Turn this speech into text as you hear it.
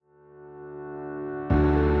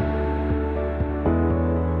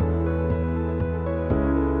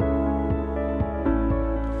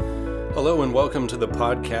Hello and welcome to the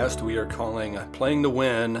podcast we are calling Playing to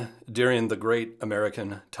Win during the Great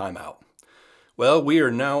American Timeout. Well, we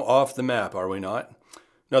are now off the map, are we not?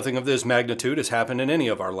 Nothing of this magnitude has happened in any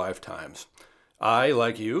of our lifetimes. I,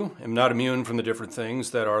 like you, am not immune from the different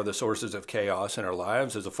things that are the sources of chaos in our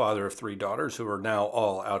lives. As a father of 3 daughters who are now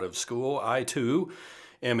all out of school, I too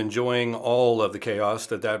am enjoying all of the chaos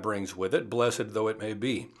that brings with it, blessed though it may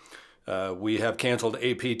be. We have canceled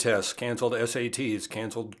AP tests, canceled SATs,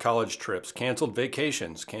 canceled college trips, canceled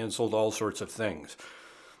vacations, canceled all sorts of things.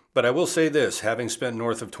 But I will say this, having spent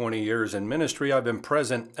north of 20 years in ministry, I've been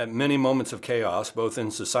present at many moments of chaos, both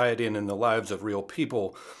in society and in the lives of real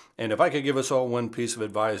people. And if I could give us all one piece of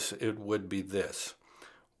advice, it would be this.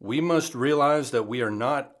 We must realize that we are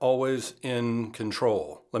not always in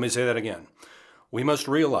control. Let me say that again. We must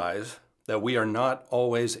realize that we are not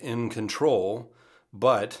always in control,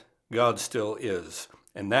 but God still is,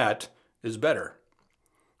 and that is better.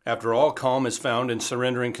 After all, calm is found in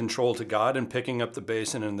surrendering control to God and picking up the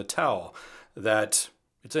basin and the towel. That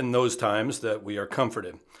it's in those times that we are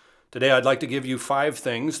comforted. Today, I'd like to give you 5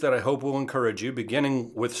 things that I hope will encourage you,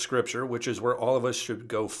 beginning with Scripture, which is where all of us should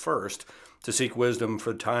go first to seek wisdom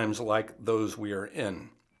for times like those we are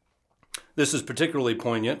in. This is particularly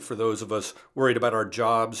poignant for those of us worried about our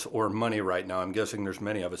jobs or money right now. I'm guessing there's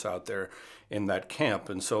many of us out there in that camp.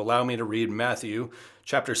 And so allow me to read Matthew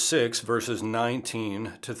chapter 6, verses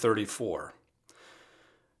 19 to 34.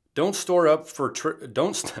 Don't store up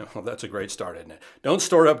well, that's a great start, isn't it? Don't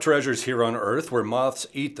store up treasures here on earth where moths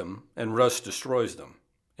eat them and rust destroys them,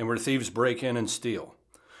 and where thieves break in and steal.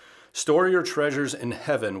 Store your treasures in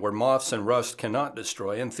heaven where moths and rust cannot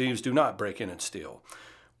destroy and thieves do not break in and steal.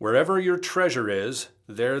 Wherever your treasure is,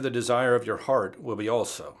 there the desire of your heart will be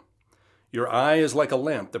also. Your eye is like a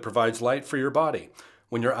lamp that provides light for your body.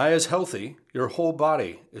 When your eye is healthy, your whole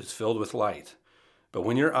body is filled with light. But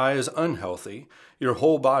when your eye is unhealthy, your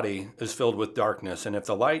whole body is filled with darkness. And if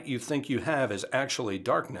the light you think you have is actually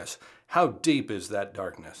darkness, how deep is that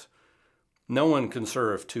darkness? No one can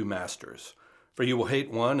serve 2 masters, for you will hate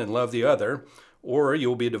one and love the other, or you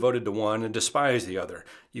will be devoted to one and despise the other.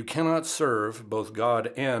 You cannot serve both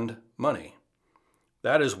God and money.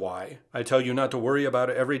 That is why I tell you not to worry about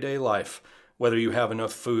everyday life, whether you have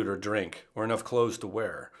enough food or drink or enough clothes to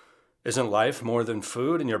wear. Isn't life more than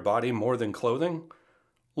food and your body more than clothing?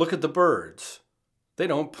 Look at the birds. They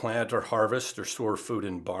don't plant or harvest or store food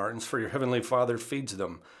in barns, for your heavenly Father feeds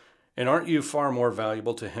them. And aren't you far more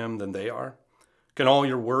valuable to Him than they are? Can all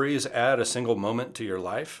your worries add a single moment to your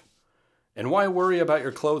life? And why worry about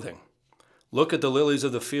your clothing? Look at the lilies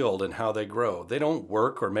of the field and how they grow. They don't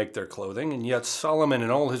work or make their clothing, and yet Solomon in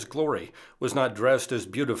all his glory was not dressed as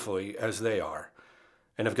beautifully as they are.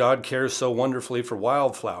 And if God cares so wonderfully for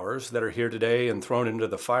wildflowers that are here today and thrown into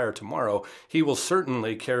the fire tomorrow, He will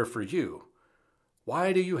certainly care for you.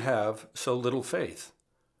 Why do you have so little faith?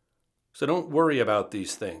 So don't worry about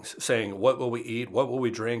these things, saying, what will we eat? What will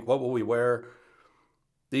we drink? What will we wear?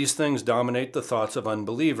 These things dominate the thoughts of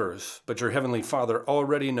unbelievers, but your heavenly Father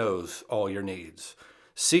already knows all your needs.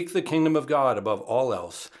 Seek the kingdom of God above all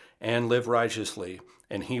else and live righteously,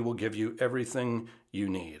 and He will give you everything you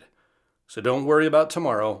need. So don't worry about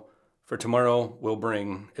tomorrow, for tomorrow will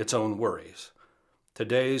bring its own worries.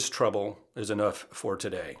 Today's trouble is enough for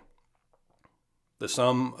today. The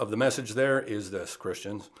sum of the message there is this,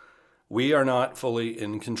 Christians. We are not fully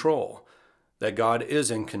in control. That God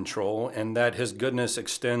is in control and that His goodness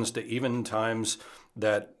extends to even times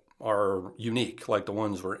that are unique, like the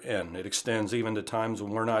ones we're in. It extends even to times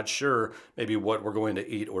when we're not sure maybe what we're going to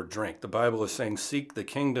eat or drink. The Bible is saying, seek the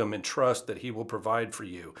kingdom and trust that He will provide for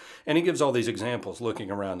you. And He gives all these examples,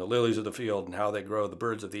 looking around the lilies of the field and how they grow, the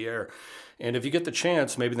birds of the air. And if you get the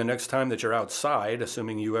chance, maybe the next time that you're outside,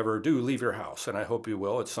 assuming you ever do leave your house, and I hope you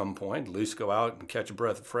will at some point, at least go out and catch a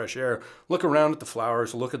breath of fresh air, look around at the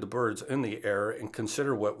flowers, look at the birds in the air, and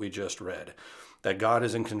consider what we just read, that God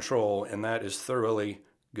is in control, and that is thoroughly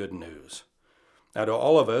good news. Now, to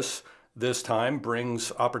all of us, this time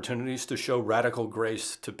brings opportunities to show radical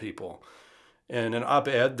grace to people. In an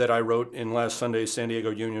op-ed that I wrote in last Sunday's San Diego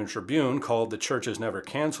Union Tribune called "The Church is Never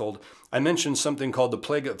Canceled," I mentioned something called the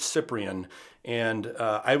Plague of Cyprian, and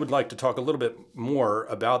I would like to talk a little bit more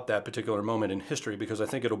about that particular moment in history because I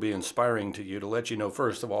think it'll be inspiring to you, to let you know,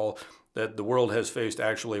 first of all, that the world has faced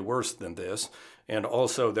actually worse than this, and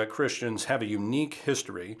also that Christians have a unique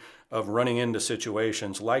history of running into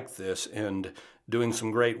situations like this and doing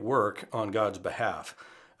some great work on God's behalf.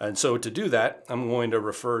 And so to do that, I'm going to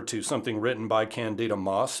refer to something written by Candida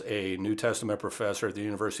Moss, a New Testament professor at the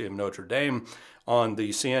University of Notre Dame, on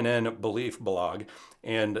the CNN Belief blog.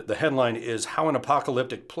 And the headline is, "How an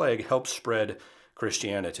Apocalyptic Plague Helps Spread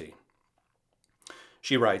Christianity."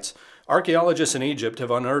 She writes, archaeologists in Egypt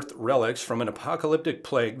have unearthed relics from an apocalyptic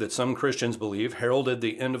plague that some Christians believe heralded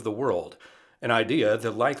the end of the world, an idea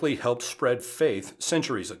that likely helped spread faith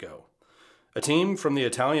centuries ago. A team from the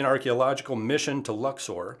Italian archaeological mission to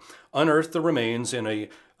Luxor unearthed the remains in a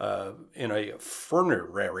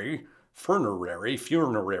funerary,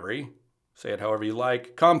 say it however you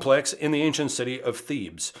like, complex in the ancient city of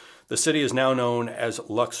Thebes. The city is now known as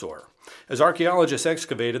Luxor. As archaeologists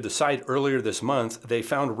excavated the site earlier this month, they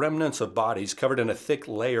found remnants of bodies covered in a thick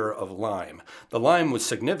layer of lime. The lime was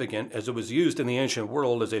significant as it was used in the ancient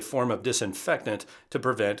world as a form of disinfectant to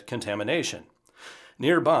prevent contamination.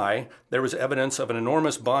 Nearby, there was evidence of an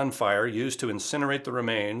enormous bonfire used to incinerate the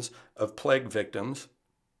remains of plague victims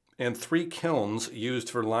and 3 kilns used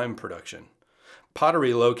for lime production.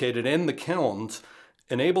 Pottery located in the kilns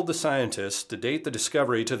enabled the scientists to date the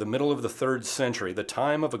discovery to the middle of the 3rd century, the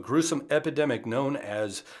time of a gruesome epidemic known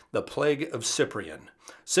as the Plague of Cyprian.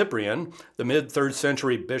 Cyprian, the mid-3rd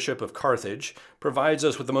century bishop of Carthage, provides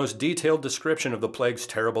us with the most detailed description of the plague's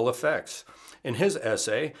terrible effects. In his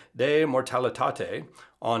essay, De Mortalitate,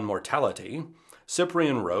 on mortality,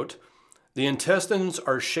 Cyprian wrote, "The intestines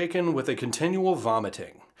are shaken with a continual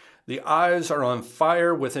vomiting. The eyes are on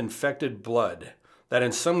fire with infected blood, that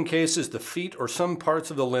in some cases the feet or some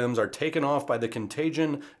parts of the limbs are taken off by the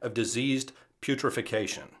contagion of diseased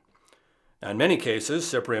putrefaction." Now, in many cases,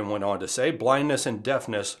 Cyprian went on to say, blindness and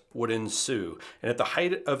deafness would ensue. And at the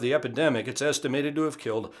height of the epidemic, it's estimated to have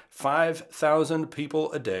killed 5,000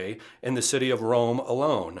 people a day in the city of Rome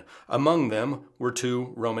alone. Among them were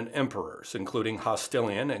 2 Roman emperors, including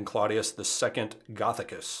Hostilian and Claudius II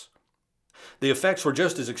Gothicus. The effects were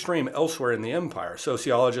just as extreme elsewhere in the empire.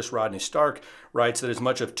 Sociologist Rodney Stark writes that as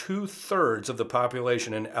much as 2/3 of the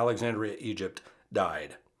population in Alexandria, Egypt,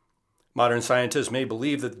 died. Modern scientists may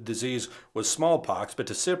believe that the disease was smallpox, but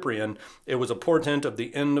to Cyprian, it was a portent of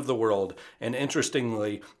the end of the world, and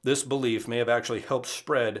interestingly, this belief may have actually helped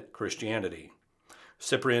spread Christianity.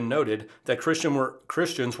 Cyprian noted that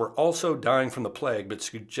Christians were also dying from the plague, but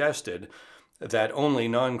suggested that only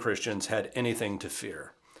non-Christians had anything to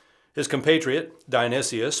fear. His compatriot,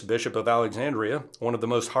 Dionysius, Bishop of Alexandria, one of the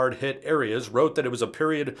most hard-hit areas, wrote that it was a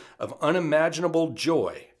period of unimaginable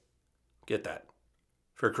joy. Get that.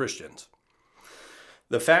 For Christians.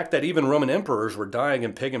 The fact that even Roman emperors were dying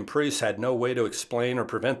and pagan priests had no way to explain or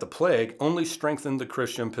prevent the plague only strengthened the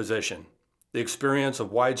Christian position. The experience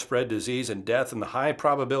of widespread disease and death and the high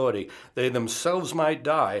probability they themselves might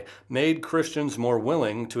die made Christians more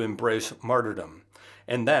willing to embrace martyrdom.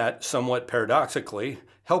 And that, somewhat paradoxically,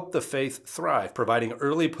 helped the faith thrive, providing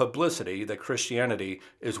early publicity that Christianity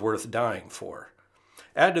is worth dying for.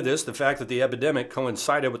 Add to this the fact that the epidemic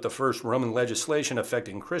coincided with the first Roman legislation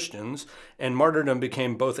affecting Christians, and martyrdom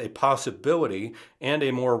became both a possibility and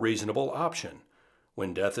a more reasonable option.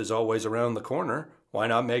 When death is always around the corner, why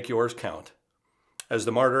not make yours count? As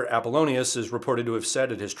the martyr Apollonius is reported to have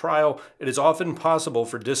said at his trial, "It is often possible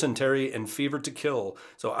for dysentery and fever to kill,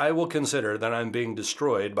 so I will consider that I am being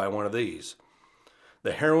destroyed by one of these."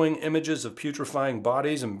 The harrowing images of putrefying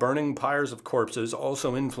bodies and burning pyres of corpses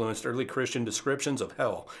also influenced early Christian descriptions of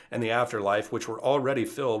hell and the afterlife, which were already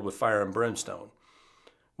filled with fire and brimstone.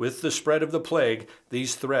 With the spread of the plague,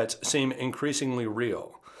 these threats seem increasingly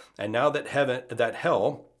real. And now that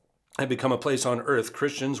hell had become a place on earth,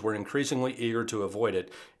 Christians were increasingly eager to avoid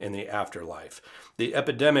it in the afterlife. The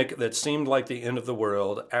epidemic that seemed like the end of the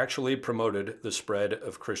world actually promoted the spread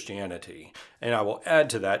of Christianity. And I will add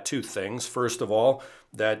to that 2 things. First of all,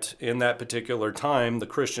 that in that particular time, the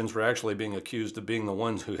Christians were actually being accused of being the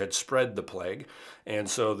ones who had spread the plague. And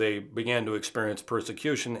so they began to experience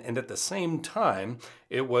persecution. And at the same time,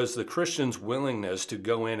 it was the Christians' willingness to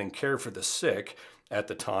go in and care for the sick at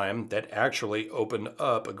the time that actually opened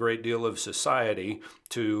up a great deal of society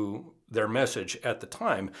to their message at the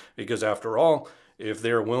time. Because after all, if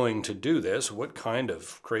they're willing to do this, what kind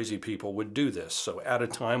of crazy people would do this? So at a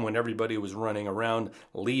time when everybody was running around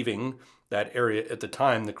leaving that area at the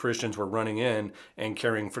time, the Christians were running in and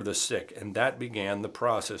caring for the sick. And that began the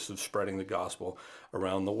process of spreading the gospel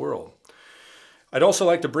around the world. I'd also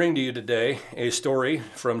like to bring to you today a story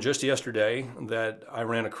from just yesterday that I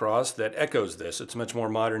ran across that echoes this. It's much more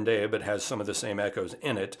modern day, but has some of the same echoes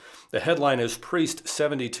in it. The headline is "Priest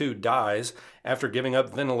 72 Dies After Giving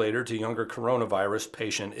Up Ventilator to Younger Coronavirus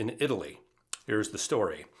Patient in Italy." Here's the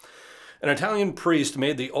story. An Italian priest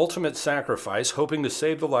made the ultimate sacrifice, hoping to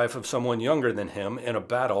save the life of someone younger than him in a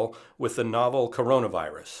battle with the novel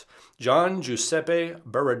coronavirus. Don Giuseppe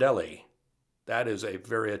Berardelli. That is a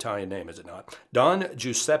very Italian name, is it not? Don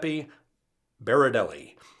Giuseppe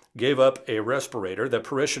Berardelli gave up a respirator that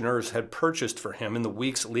parishioners had purchased for him in the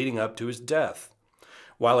weeks leading up to his death.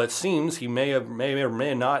 While it seems he may or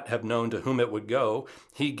may not have known to whom it would go,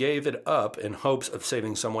 he gave it up in hopes of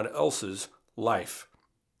saving someone else's life.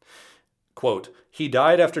 Quote, he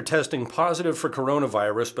died after testing positive for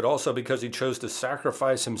coronavirus, but also because he chose to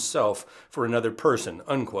sacrifice himself for another person,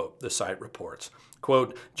 unquote, the site reports.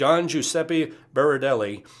 Quote, John Giuseppe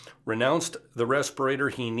Berardelli renounced the respirator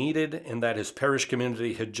he needed and that his parish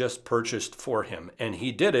community had just purchased for him. And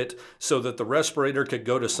he did it so that the respirator could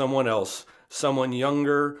go to someone else, someone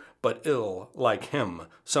younger but ill like him,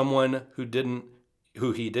 someone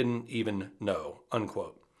who he didn't even know,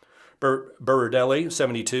 unquote. Berardelli,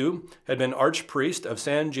 72, had been archpriest of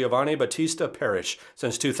San Giovanni Battista Parish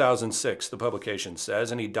since 2006, the publication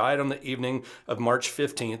says, and he died on the evening of March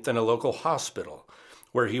 15th in a local hospital,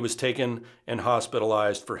 where he was taken and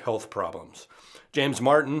hospitalized for health problems. James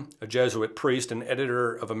Martin, a Jesuit priest and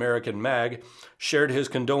editor of American Mag, shared his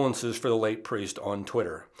condolences for the late priest on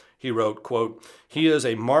Twitter. He wrote, quote, he is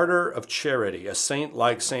a martyr of charity, a saint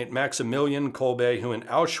like St. Maximilian Kolbe, who in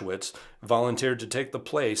Auschwitz volunteered to take the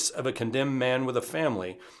place of a condemned man with a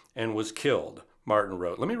family and was killed, Martin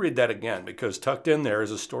wrote. Let me read that again, because tucked in there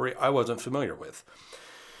is a story I wasn't familiar with.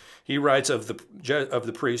 He writes of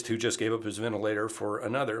the priest who just gave up his ventilator for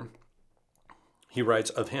another. He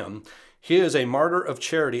writes of him, he is a martyr of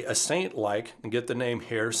charity, a saint like, and get the name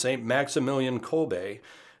here, St. Maximilian Kolbe,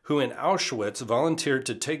 who in Auschwitz volunteered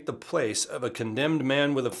to take the place of a condemned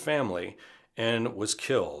man with a family and was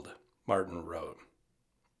killed, Martin wrote.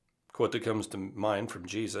 Quote that comes to mind from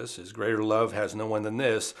Jesus is, greater love has no one than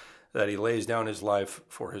this, that he lays down his life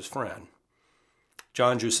for his friend.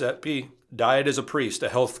 John Giuseppe died as a priest, a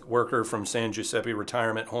health worker from San Giuseppe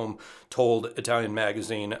Retirement Home told Italian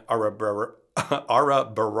magazine Ara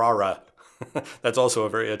Barara. That's also a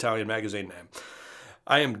very Italian magazine name.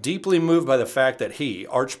 I am deeply moved by the fact that he,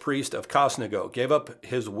 Archpriest of Cosnego, gave up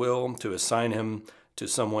his will to assign him to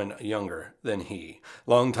someone younger than he.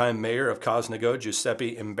 Longtime mayor of Cosnego,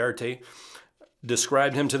 Giuseppe Imberti,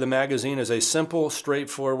 described him to the magazine as a simple,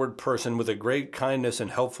 straightforward person with a great kindness and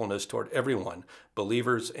helpfulness toward everyone,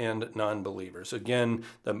 believers and non-believers. Again,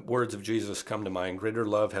 the words of Jesus come to mind. Greater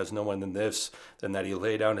love has no one than this, than that he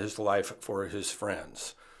laid down his life for his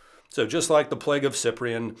friends. So just like the plague of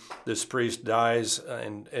Cyprian, this priest dies,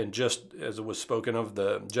 and just as it was spoken of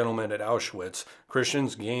the gentleman at Auschwitz,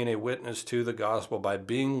 Christians gain a witness to the gospel by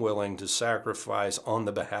being willing to sacrifice on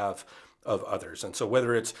the behalf of others. And so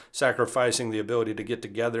whether it's sacrificing the ability to get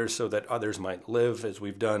together so that others might live, as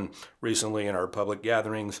we've done recently in our public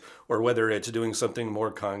gatherings, or whether it's doing something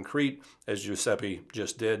more concrete, as Giuseppe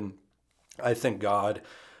just did, I think God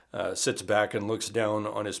sits back and looks down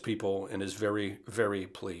on his people and is very, very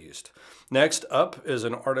pleased. Next up is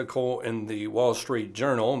an article in the Wall Street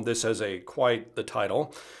Journal. This has quite the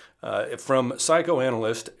title, from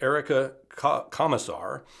psychoanalyst Erica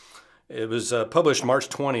Komisar. It was published March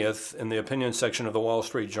 20th in the opinion section of the Wall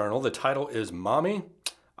Street Journal. The title is, Mommy,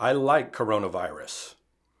 I Like Coronavirus.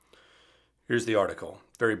 Here's the article,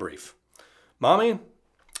 very brief. Mommy,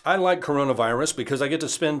 I like coronavirus because I get to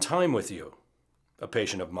spend time with you. A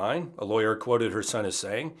patient of mine, a lawyer, quoted her son as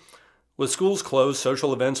saying, with schools closed,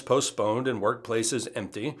 social events postponed, and workplaces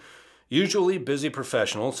empty, usually busy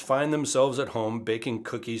professionals find themselves at home baking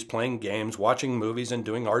cookies, playing games, watching movies, and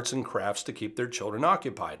doing arts and crafts to keep their children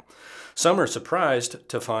occupied. Some are surprised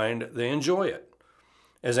to find they enjoy it.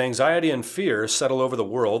 As anxiety and fear settle over the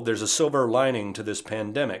world, there's a silver lining to this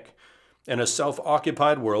pandemic. In a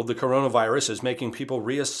self-occupied world, the coronavirus is making people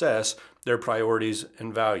reassess their priorities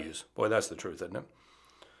and values. Boy, that's the truth, isn't it?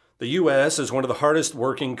 The U.S. is one of the hardest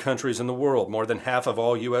working countries in the world. More than half of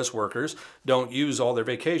all U.S. workers don't use all their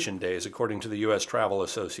vacation days, according to the U.S. Travel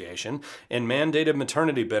Association, and mandated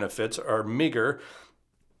maternity benefits are meager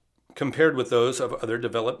compared with those of other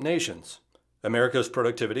developed nations. America's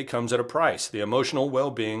productivity comes at a price, the emotional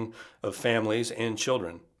well-being of families and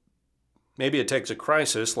children. Maybe it takes a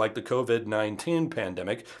crisis like the COVID-19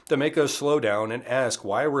 pandemic to make us slow down and ask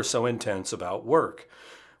why we're so intense about work.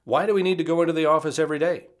 Why do we need to go into the office every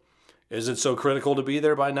day? Is it so critical to be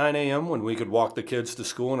there by 9 a.m. when we could walk the kids to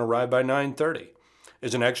school and arrive by 9:30?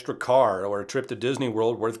 Is an extra car or a trip to Disney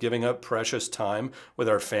World worth giving up precious time with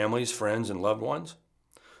our families, friends, and loved ones?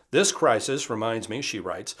 This crisis reminds me, she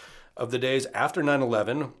writes, of the days after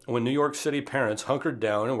 9/11 when New York City parents hunkered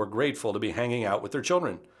down and were grateful to be hanging out with their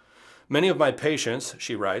children. Many of my patients,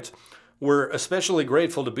 she writes, were especially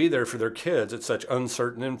grateful to be there for their kids at such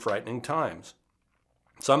uncertain and frightening times.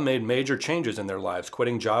 Some made major changes in their lives,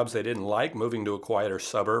 quitting jobs they didn't like, moving to a quieter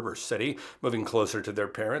suburb or city, moving closer to their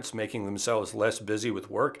parents, making themselves less busy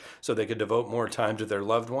with work so they could devote more time to their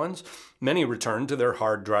loved ones. Many returned to their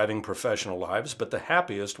hard-driving professional lives, but the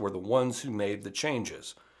happiest were the ones who made the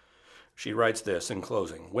changes. She writes this in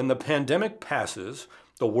closing: "When the pandemic passes,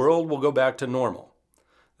 the world will go back to normal.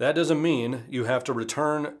 That doesn't mean you have to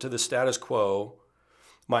return to the status quo.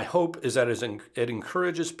 My hope is that it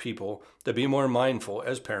encourages people to be more mindful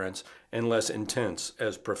as parents and less intense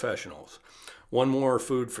as professionals." One more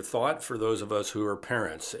food for thought for those of us who are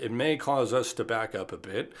parents. It may cause us to back up a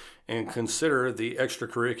bit and consider the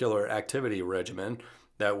extracurricular activity regimen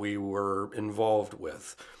that we were involved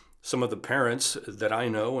with. Some of the parents that I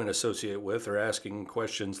know and associate with are asking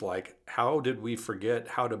questions like, how did we forget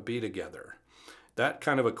how to be together? That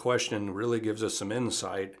kind of a question really gives us some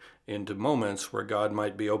insight into moments where God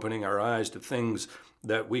might be opening our eyes to things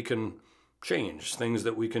that we can change, things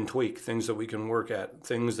that we can tweak, things that we can work at,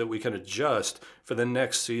 things that we can adjust for the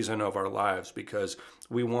next season of our lives, because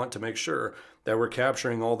we want to make sure that we're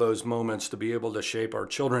capturing all those moments to be able to shape our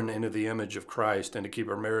children into the image of Christ and to keep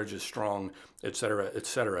our marriages strong, etc.,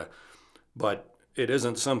 etc. But it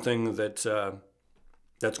isn't something that's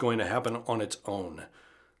going to happen on its own.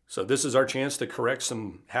 So this is our chance to correct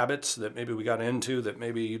some habits that maybe we got into, that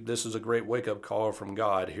maybe this is a great wake-up call from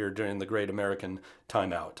God here during the Great American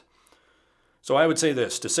Timeout. So I would say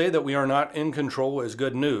this: to say that we are not in control is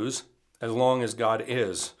good news, as long as God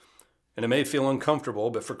is. And it may feel uncomfortable,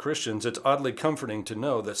 but for Christians, it's oddly comforting to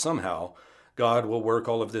know that somehow God will work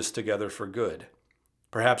all of this together for good.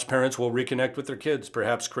 Perhaps parents will reconnect with their kids.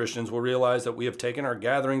 Perhaps Christians will realize that we have taken our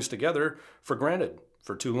gatherings together for granted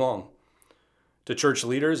for too long. To church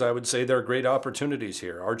leaders, I would say there are great opportunities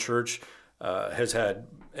here. Our church has had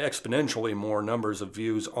exponentially more numbers of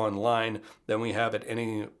views online than we have at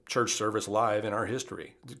any church service live in our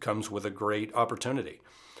history. It comes with a great opportunity.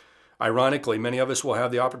 Ironically, many of us will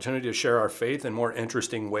have the opportunity to share our faith in more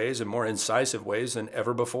interesting ways and more incisive ways than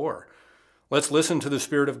ever before. Let's listen to the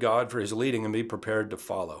Spirit of God for His leading and be prepared to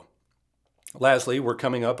follow. Lastly, we're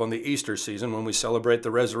coming up on the Easter season when we celebrate the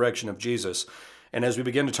resurrection of Jesus. And as we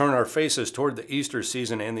begin to turn our faces toward the Easter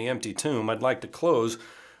season and the empty tomb, I'd like to close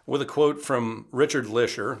with a quote from Richard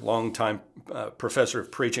Lisher, longtime professor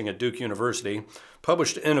of preaching at Duke University,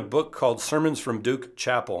 published in a book called Sermons from Duke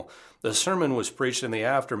Chapel. The sermon was preached in the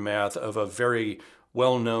aftermath of a very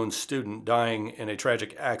well-known student dying in a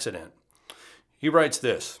tragic accident. He writes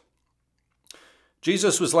this: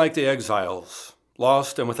 "Jesus was like the exiles,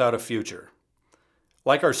 lost and without a future.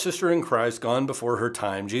 Like our sister in Christ gone before her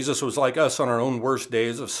time, Jesus was like us on our own worst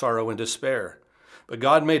days of sorrow and despair. But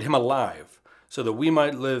God made him alive so that we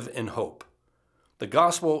might live in hope. The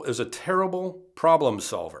gospel is a terrible problem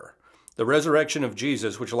solver. The resurrection of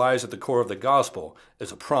Jesus, which lies at the core of the gospel,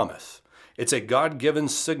 is a promise. It's a God-given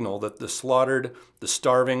signal that the slaughtered, the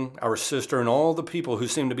starving, our sister, and all the people who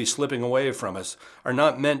seem to be slipping away from us are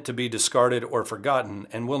not meant to be discarded or forgotten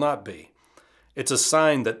and will not be. It's a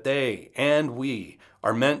sign that they and we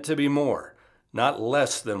are meant to be more, not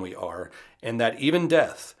less than we are, and that even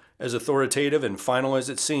death, as authoritative and final as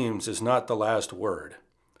it seems, is not the last word."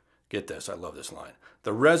 Get this, I love this line.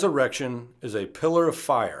 "The resurrection is a pillar of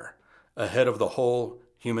fire ahead of the whole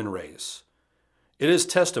human race. It is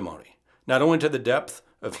testimony, not only to the depth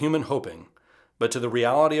of human hoping, but to the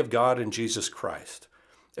reality of God in Jesus Christ.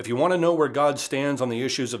 If you want to know where God stands on the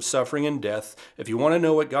issues of suffering and death, if you want to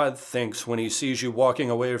know what God thinks when he sees you walking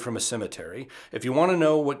away from a cemetery, if you want to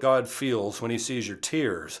know what God feels when he sees your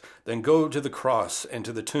tears, then go to the cross and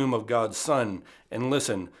to the tomb of God's Son and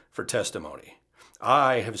listen for testimony.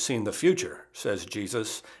 I have seen the future, says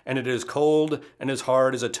Jesus, and it is cold and as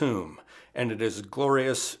hard as a tomb, and it is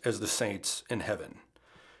glorious as the saints in heaven."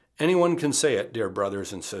 Anyone can say it, dear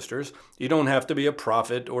brothers and sisters. You don't have to be a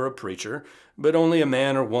prophet or a preacher, but only a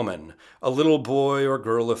man or woman, a little boy or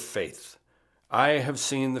girl of faith. I have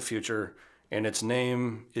seen the future, and its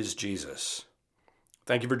name is Jesus.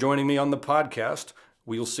 Thank you for joining me on the podcast.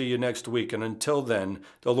 We'll see you next week, and until then,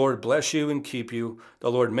 the Lord bless you and keep you.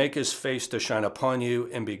 The Lord make his face to shine upon you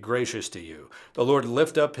and be gracious to you. The Lord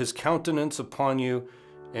lift up his countenance upon you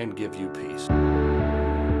and give you peace.